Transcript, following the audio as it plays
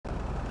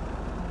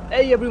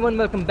Hey everyone,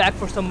 welcome back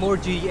for some more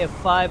GTAV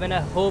 5, and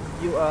I hope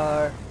you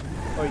are,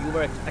 or you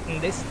were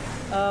expecting this.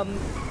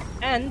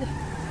 And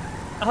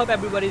I hope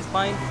everybody is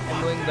fine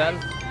and doing well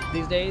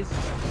these days.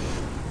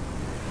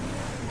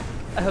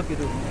 I hope you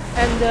do.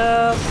 And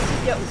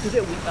yeah,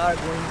 today we are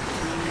going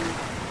to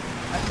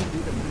actually do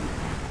the.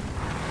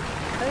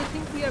 I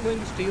think we are going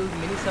to steal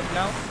MINISUB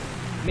now.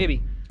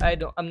 Maybe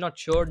I'm not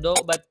sure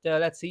though. But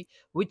let's see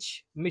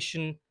which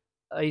mission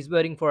is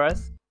waiting for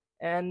us.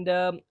 And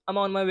I'm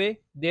on my way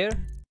there.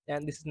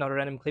 And this is not a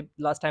random clip.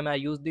 Last time I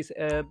used this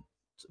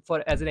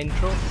for as an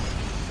intro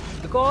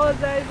because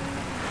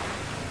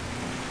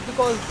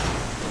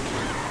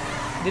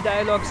the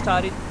dialogue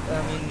started.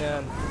 I mean,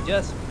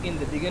 just in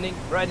the beginning,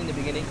 right in the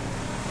beginning,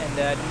 and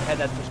I didn't have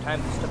that much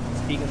time to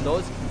speak on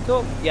those.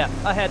 So yeah,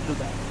 I had to do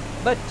that.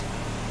 But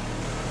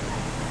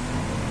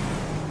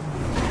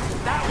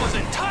that was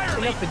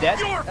entirely enough with that.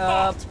 Your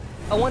fault.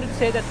 I wanted to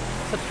say that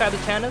subscribe to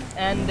the channel,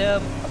 and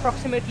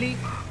approximately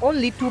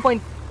only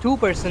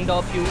 2.2%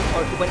 of you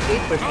or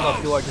 2.8%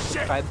 of you are just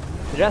subscribed.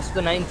 The rest of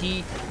the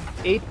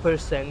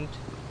 98%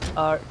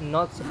 are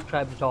not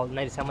subscribed at all.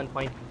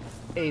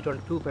 97.8 or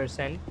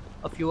 2%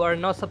 of you are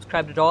not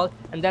subscribed at all,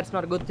 and that's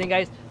not a good thing,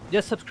 guys.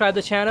 Just subscribe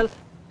the channel,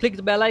 click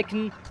the bell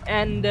icon,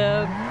 and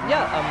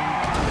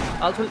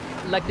also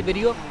like the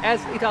video,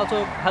 as it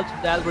also helps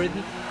with the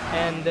algorithm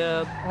and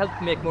help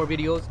make more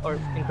videos or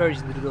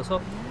encourages me to do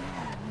so,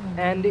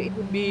 and it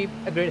would be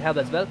a great help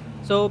as well.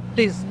 So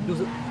please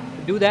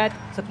do that,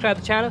 subscribe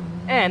the channel,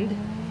 and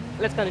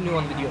let's continue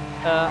on video.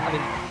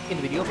 In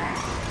the video.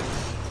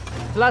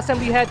 So last time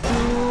we had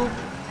to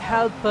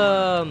help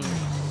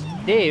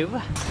Dave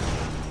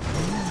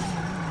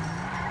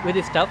with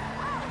his stuff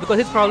because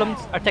his problems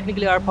are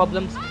technically our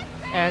problems,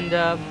 and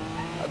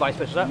vice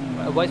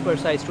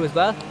versa is true as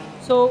well.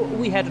 So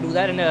we had to do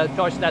that and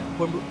torch that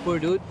poor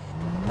dude.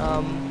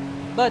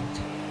 But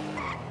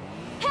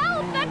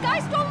help! That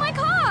guy stole my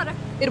car!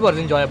 it was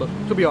enjoyable,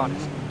 to be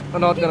honest.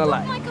 I'm not gonna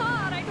lie. My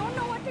car. I don't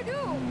know what to do.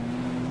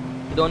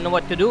 You don't know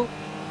what to do?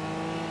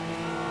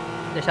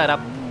 Just shut up.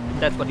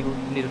 That's what you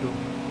need to do.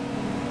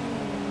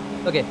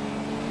 Okay,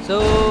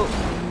 so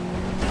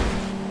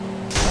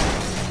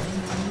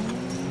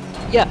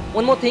yeah,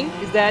 one more thing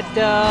is that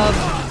the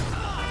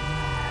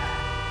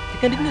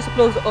continuous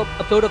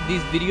upload of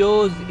these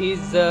videos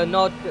is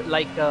not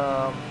like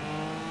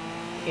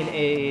in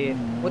a,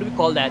 what do we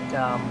call that,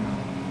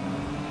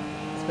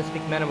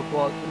 specific manner.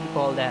 What do we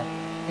call that?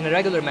 In a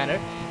regular manner.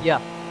 Yeah,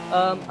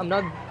 I'm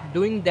not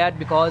doing that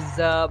because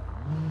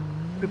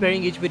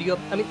preparing each video,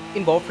 I mean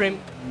in Warframe,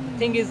 the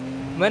thing is,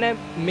 when I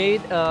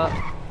made a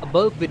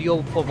bulk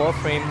video for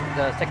Warframe,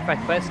 the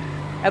sacrifice quest,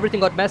 everything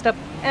got messed up,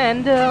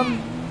 and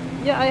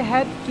yeah, I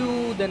had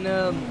to then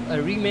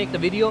remake the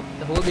video,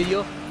 the whole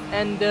video.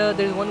 And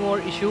there's one more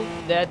issue,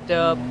 that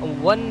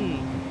one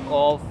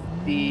of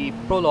the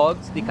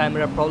prologues, the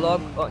Chimera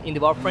prologue in the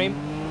Warframe,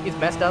 is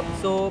messed up.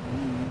 So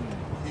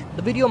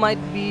the video might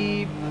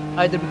be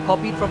either be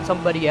copied from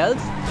somebody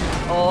else,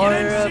 or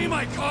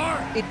my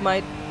car? it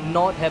might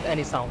not have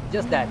any sound,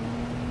 just that,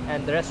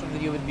 and the rest of the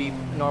video will be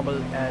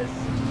normal as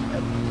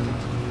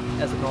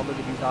the normal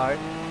videos are.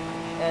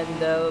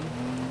 And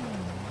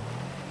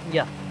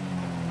yeah,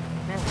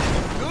 man,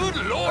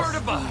 Good Lord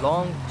above. it's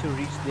long to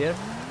reach there,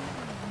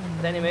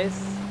 but anyways,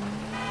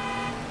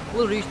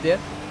 we'll reach there.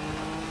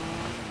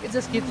 It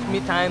just gives me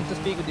time to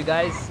speak with you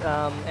guys,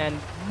 and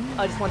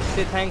I just want to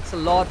say thanks a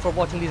lot for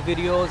watching these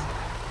videos.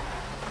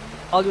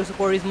 All your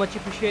support is much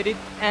appreciated,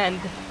 and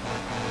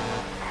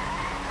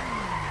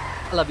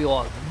I love you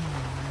all.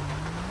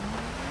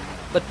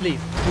 But please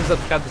do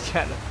subscribe to the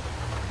channel.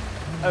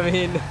 I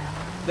mean,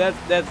 that's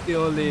the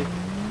only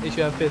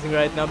issue I'm facing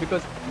right now,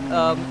 because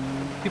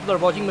people are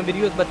watching my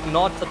videos but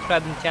not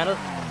subscribing to the channel.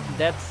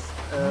 That's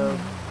a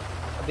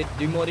bit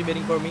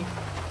demotivating for me.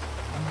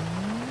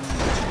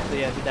 So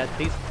yeah, do that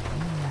please.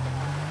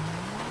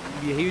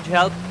 It'd be a huge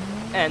help,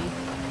 and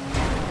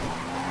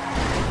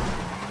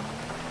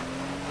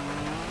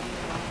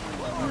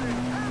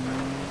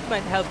it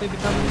might help me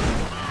become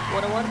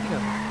what I want to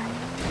become.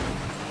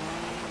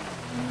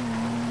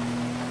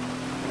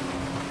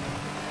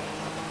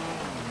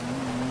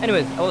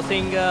 Anyways, I was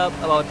saying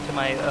about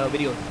my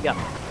videos. Yeah.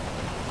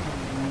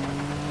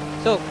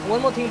 So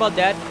one more thing about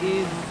that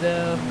is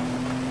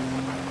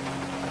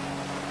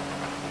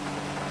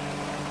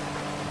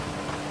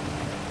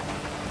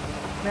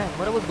man,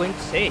 what I was going to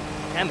say,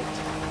 damn it.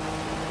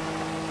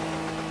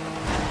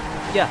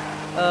 Yeah,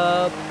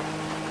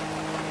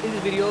 in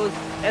these videos,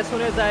 as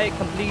soon as I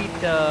complete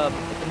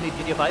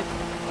GTA 5,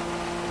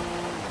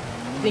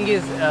 the thing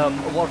is,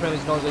 Warframe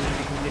is not going to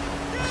be complete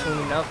soon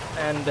enough,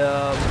 and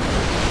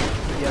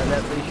yeah,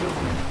 that's the issue.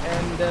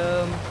 And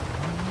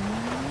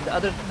the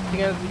other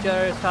thing which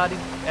I started,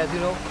 as you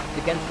know,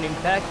 the Genshin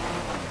Impact,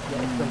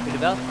 yeah, it's going pretty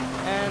well,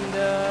 and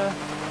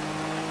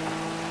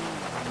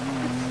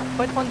it's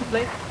quite fun to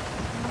play,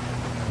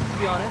 to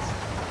be honest.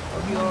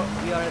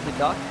 We are at the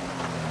dock.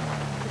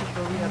 Pretty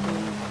sure we have to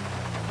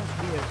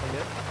be here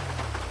somewhere.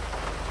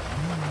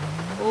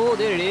 Oh,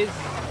 there it is.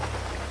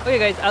 Okay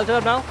guys, I'll turn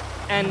up now,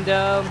 and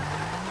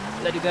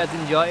let you guys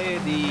enjoy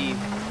the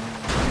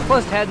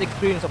first-hand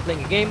experience of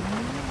playing a game.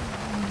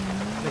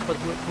 I mean, for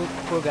the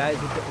poor guys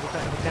who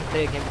can't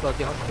play a game because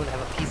they don't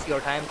have a PC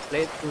or time to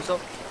play it, do so.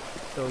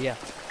 So yeah.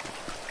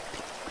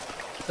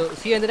 So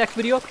see you in the next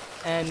video,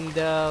 and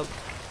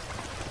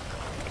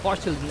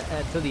watch till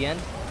the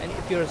end. And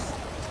if you're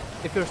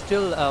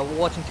still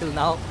watching till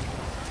now,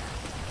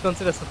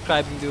 consider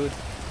subscribing, dude.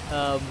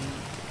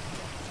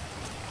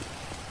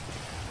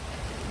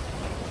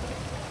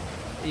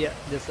 Yeah,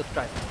 just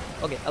subscribe.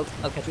 Okay,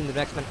 I'll catch you in the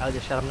next one. I'll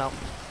just shut up now.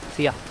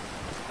 See ya.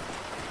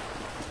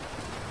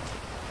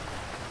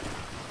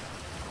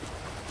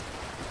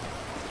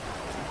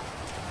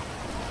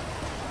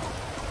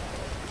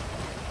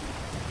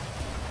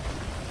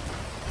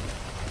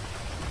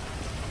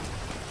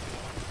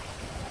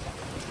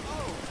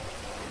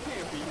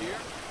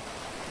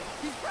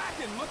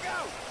 Look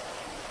out!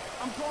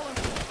 I'm calling.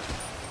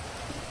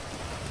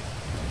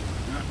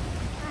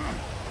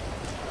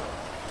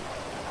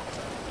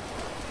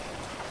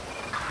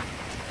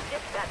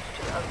 Dispatch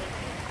to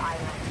Olympus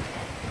Island.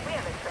 We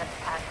have a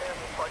trespasser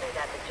reported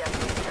at the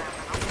Justice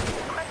Terminal,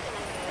 requesting a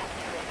unit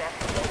to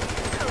investigate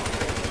code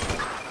breaking.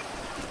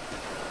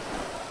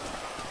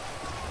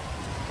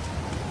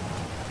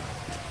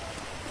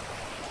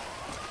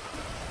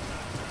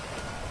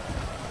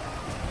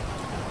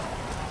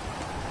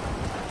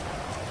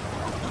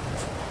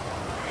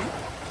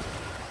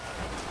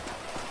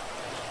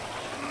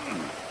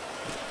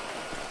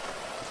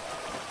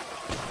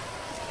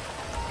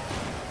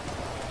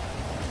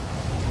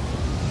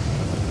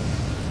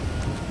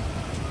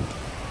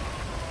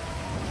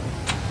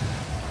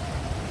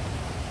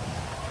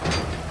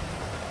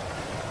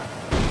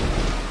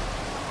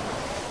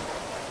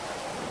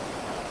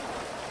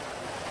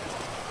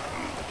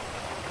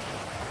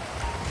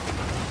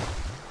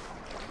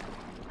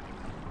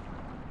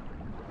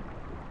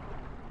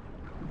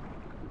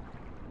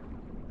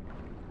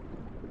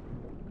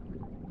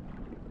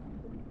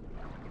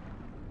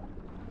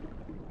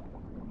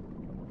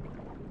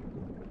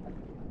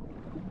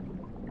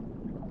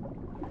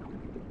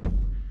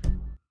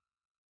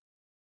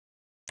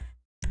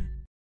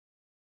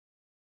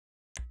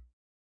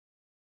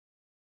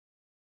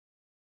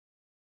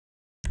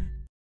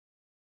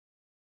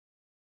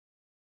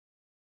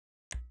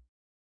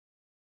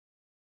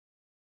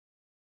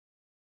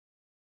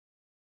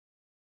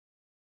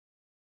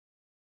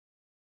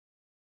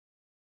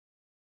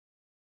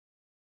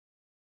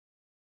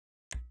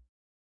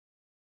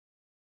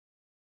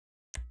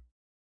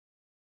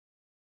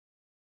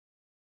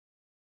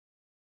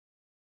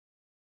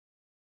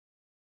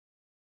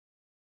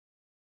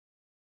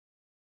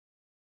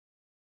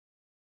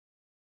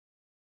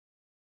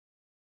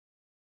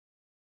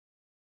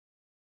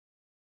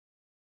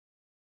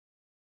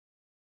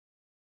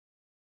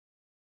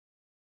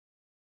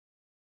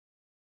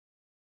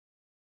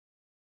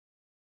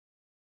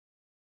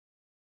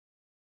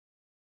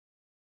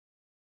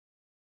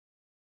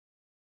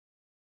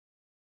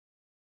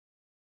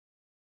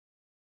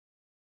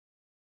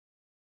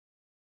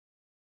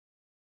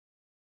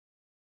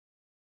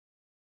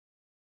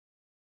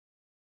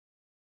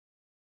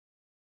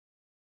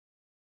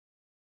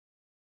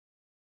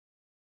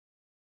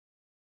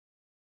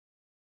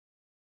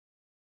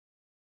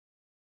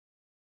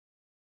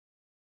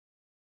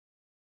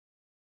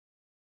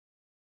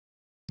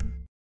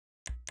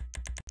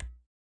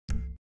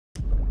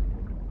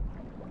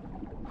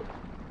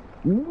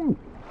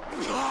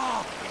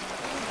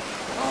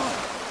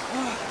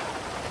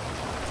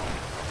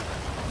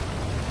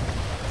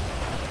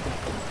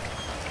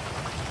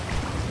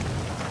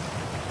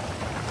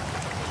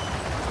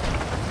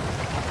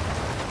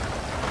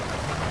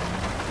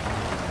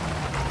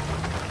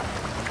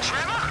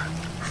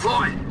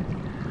 Floyd,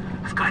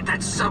 I've got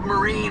that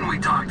submarine we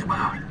talked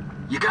about.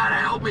 You gotta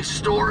help me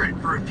store it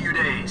for a few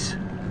days.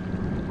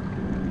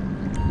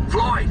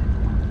 Floyd,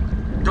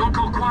 don't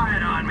go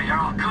quiet on me or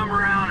I'll come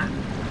around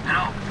and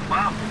I'll,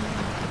 well,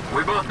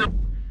 we both know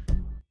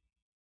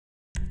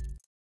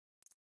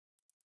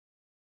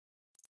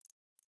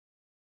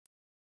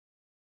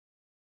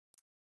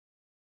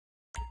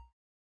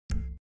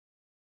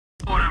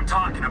what I'm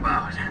talking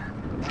about.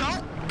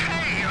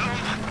 Okay,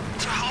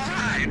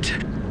 alright.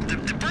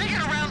 Bring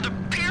it around to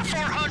Pier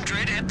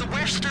 400 at the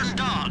Western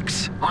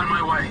Docks. On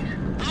my way.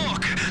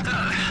 Look,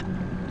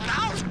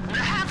 I'll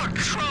have a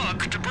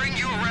truck to bring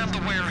you around the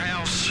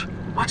warehouse.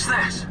 What's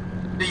this?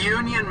 The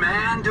union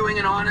man doing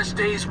an honest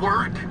day's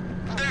work?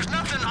 There's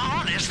nothing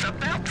honest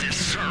about this,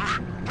 sir.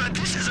 But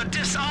this is a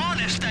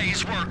dishonest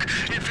day's work,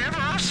 if ever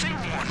I've seen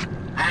one.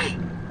 Hey,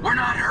 we're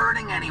not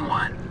hurting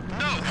anyone.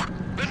 No,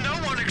 but no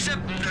one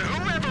except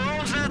whoever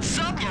owns that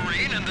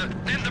submarine and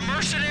the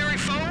mercenary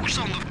folks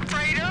on the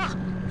freighter.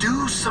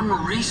 Do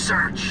some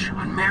research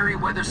on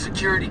Merryweather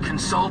Security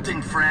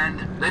Consulting,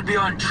 friend. They'd be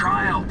on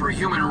trial for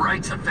human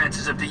rights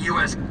offenses if the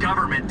U.S.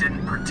 government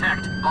didn't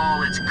protect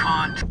all its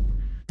contractors.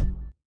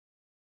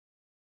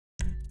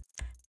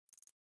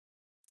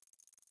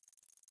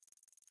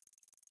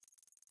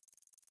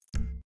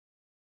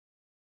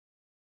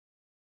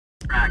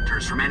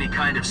 suffers from any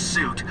kind of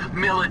suit,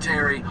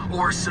 military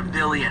or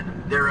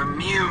civilian. They're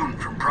immune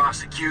from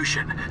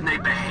prosecution, and they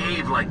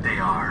behave like they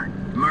are.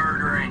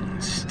 Murdering,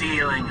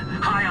 stealing,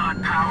 high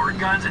on power,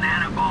 guns and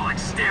anabolic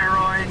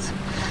steroids.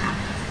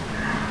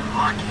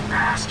 Lucky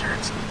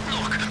bastards.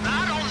 Look,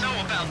 I don't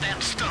know about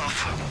that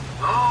stuff.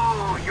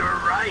 Oh, you're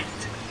right.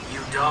 You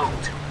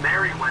don't.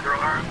 Merryweather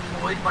are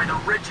employed by the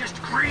richest,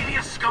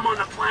 greediest scum on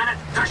the planet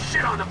to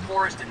shit on the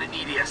poorest and the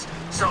neediest.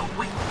 So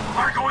we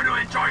are going to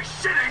enjoy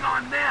shitting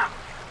on them.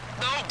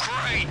 Oh,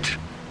 great.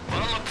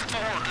 Well, I look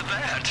forward to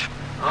that.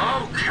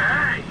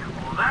 Okay,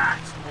 well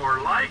that's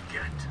more like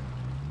it.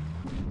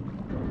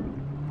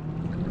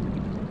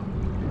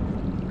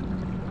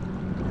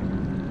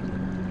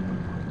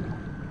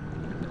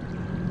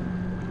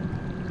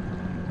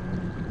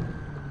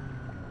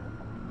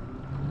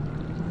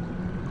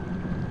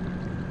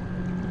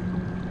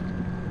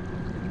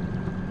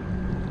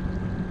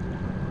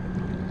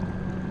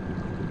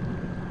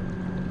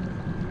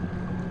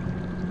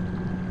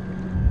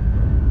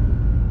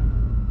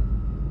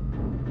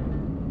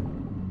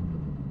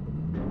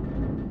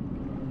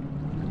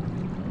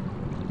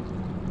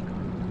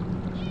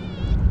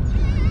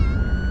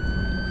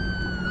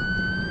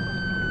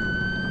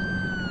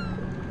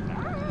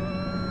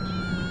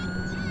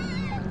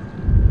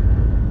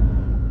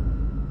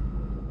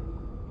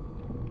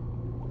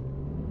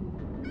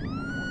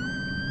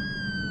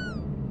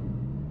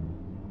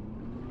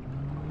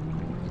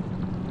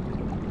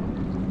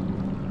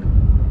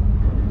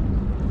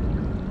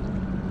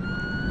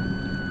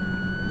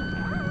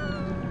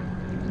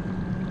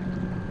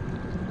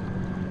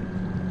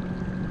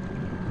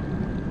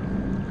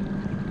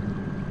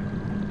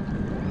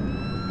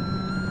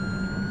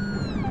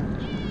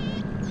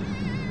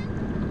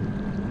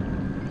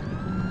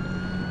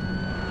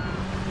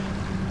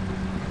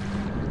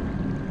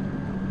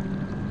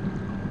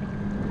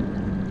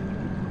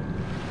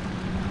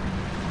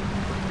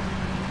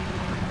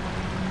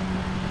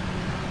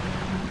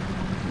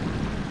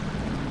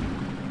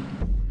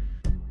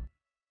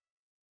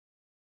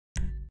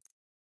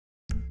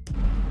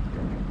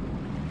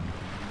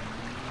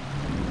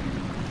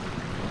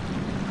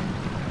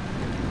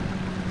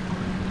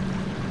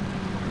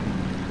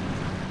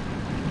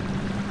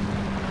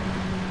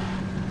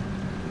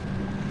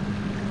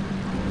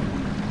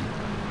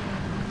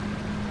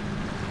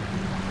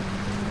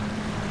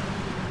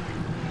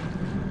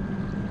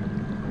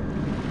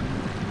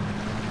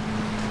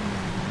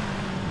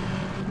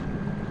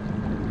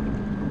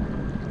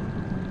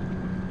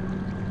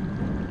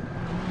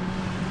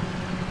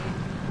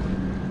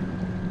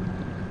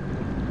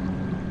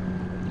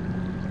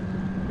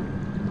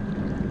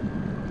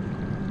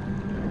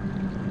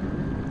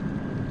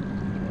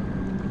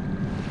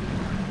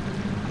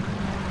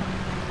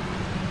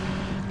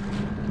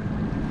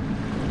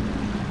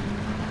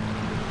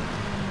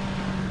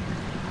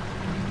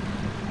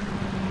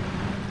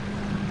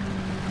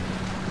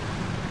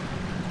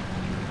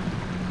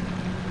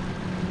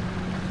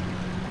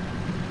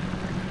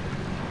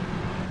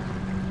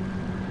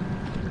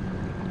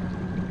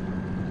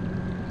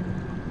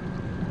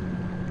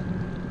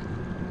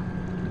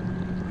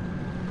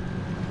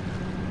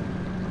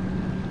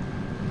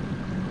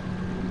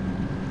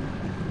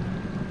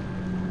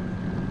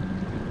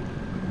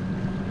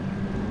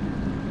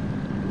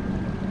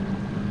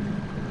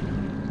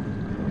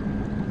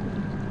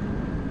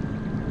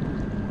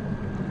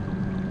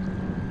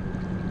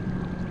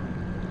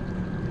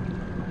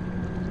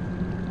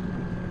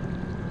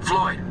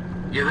 Floyd,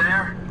 you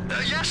there?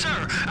 Yes,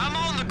 sir. I'm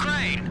on the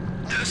crane.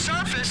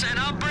 Surface, and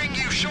I'll bring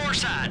you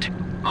shoreside.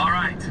 All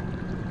right.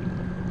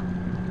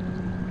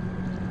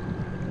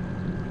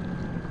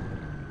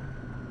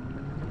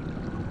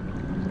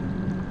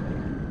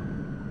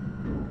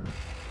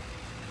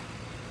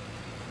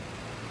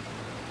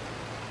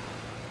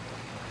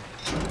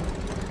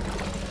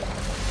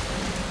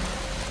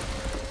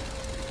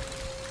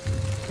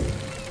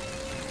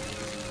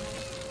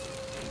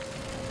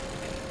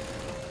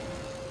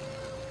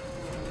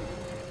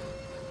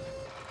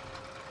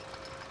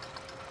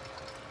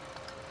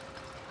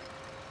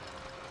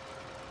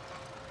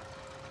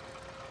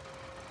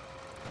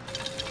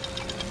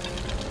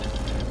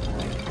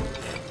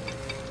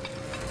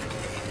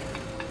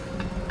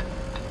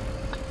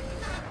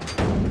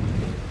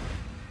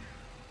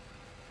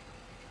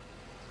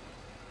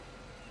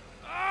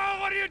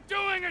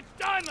 It's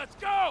done! Let's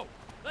go!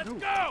 Let's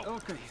go!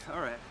 Okay,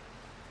 all right.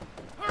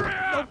 Hurry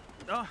up!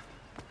 Oh, God.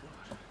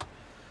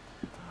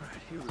 All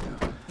right, here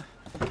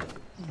we go.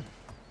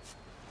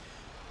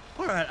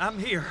 All right, I'm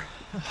here.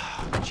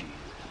 Oh, geez.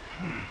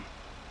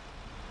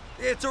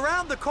 It's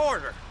around the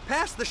corner,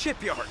 past the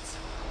shipyards.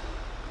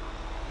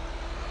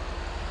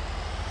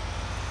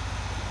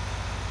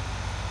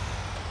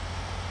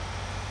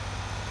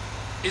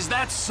 Is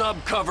that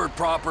sub covered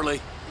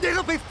properly?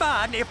 It'll be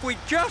fine if we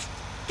just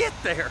get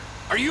there.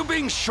 Are you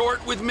being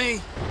short with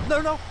me?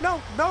 No,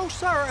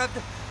 sir.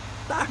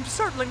 I'm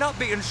certainly not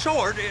being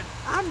short.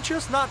 I'm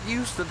just not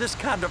used to this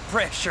kind of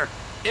pressure.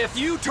 If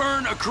you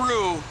turn a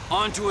crew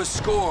onto a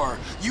score,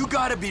 you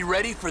gotta be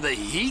ready for the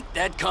heat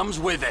that comes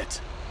with it.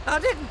 I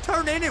didn't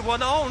turn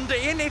anyone on to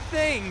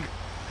anything.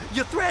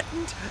 You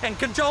threatened and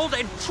cajoled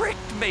and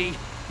tricked me.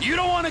 You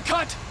don't want to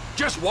cut?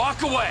 Just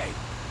walk away.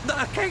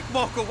 I can't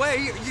walk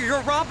away.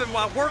 You're robbing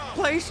my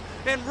workplace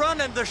and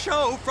running the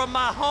show from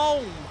my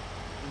home.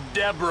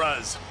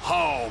 Deborah's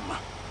home.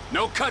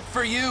 No cut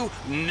for you,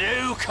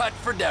 no cut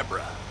for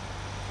Deborah.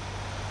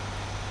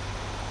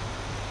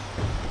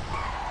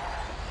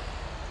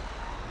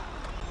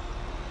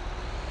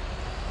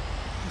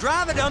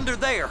 Drive it under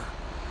there.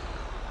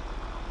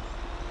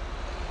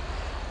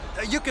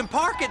 You can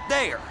park it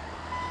there.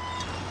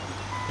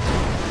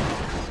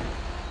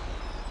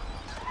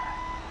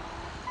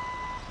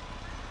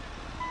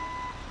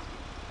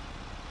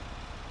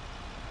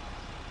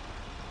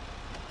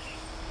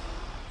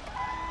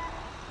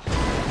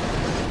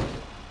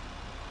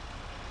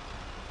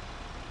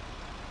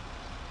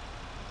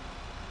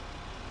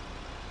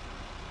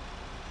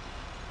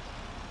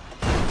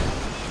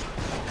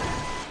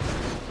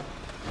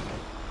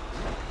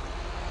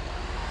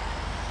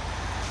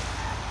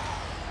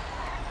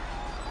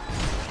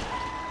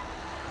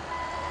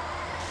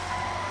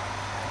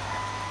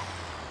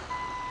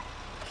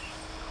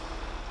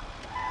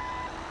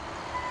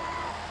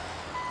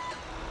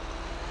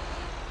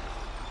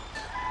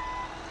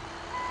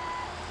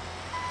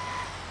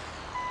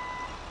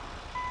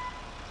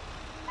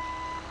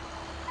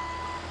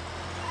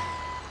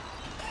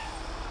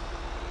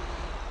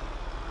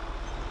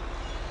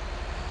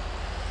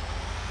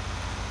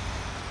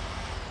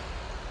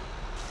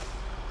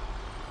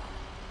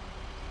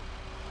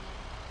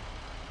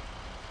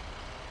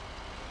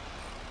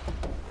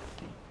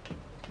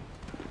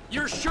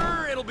 You're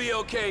sure it'll be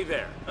okay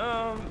there?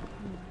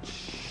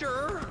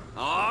 Sure.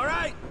 All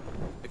right.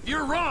 If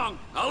you're wrong,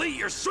 I'll eat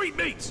your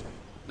sweetmeats.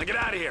 Now get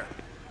out of here.